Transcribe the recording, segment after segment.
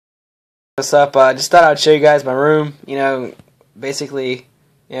What's up? Just thought I'd show you guys my room. Basically,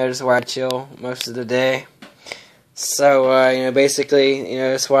 just where I chill most of the day. So, basically,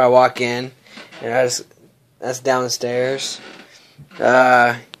 this is where I walk in. That's downstairs.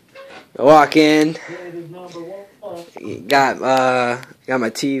 I walk in. Got my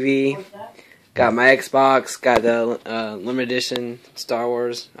TV. Got my Xbox. Got the limited edition Star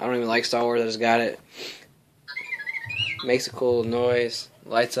Wars. I don't even like Star Wars. I just got it. Makes a cool noise.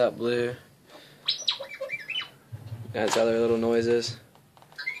 Lights up blue. Got other little noises.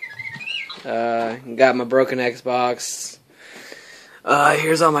 Got my broken Xbox.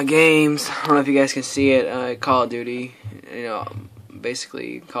 Here's all my games. I don't know if you guys can see it. Call of Duty.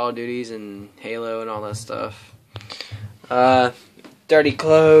 Basically Call of Duties and Halo and all that stuff. Dirty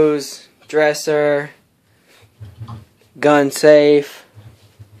clothes. Dresser. Gun safe.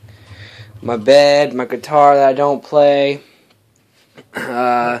 My bed. My guitar that I don't play.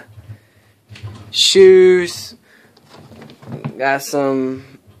 Shoes. Got some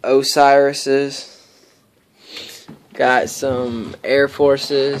Osiris's. Got some Air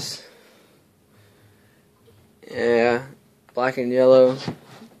Forces. Yeah, black and yellow.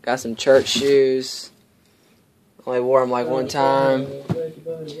 Got some church shoes. Only wore them like one time.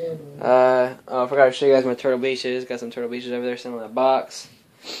 I forgot to show you guys my Turtle Beaches. Got some Turtle Beaches over there sitting in that box.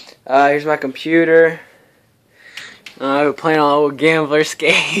 Here's my computer. We're playing on old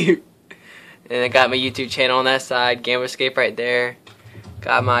Gamblerscape. And I got my YouTube channel on that side, Gamblerscape right there.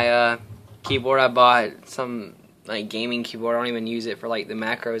 Got my keyboard I bought, some like gaming keyboard. I don't even use it for like the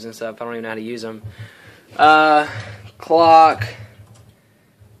macros and stuff. I don't even know how to use them. Clock,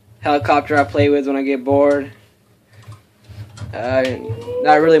 helicopter I play with when I get bored.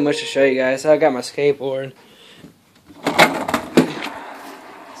 Not really much to show you guys. I got my skateboard.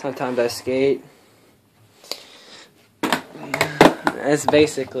 Sometimes I skate. That's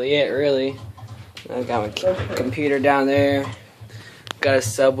basically it, really. I got my computer down there. Got a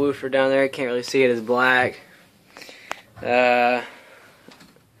subwoofer down there. Can't really see it. It's black. That's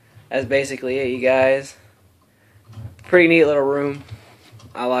basically it, you guys. Pretty neat little room.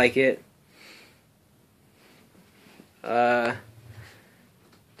 I like it.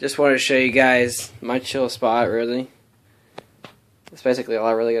 Just wanted to show you guys my chill spot, really. That's basically all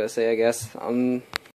I really got to say, I guess.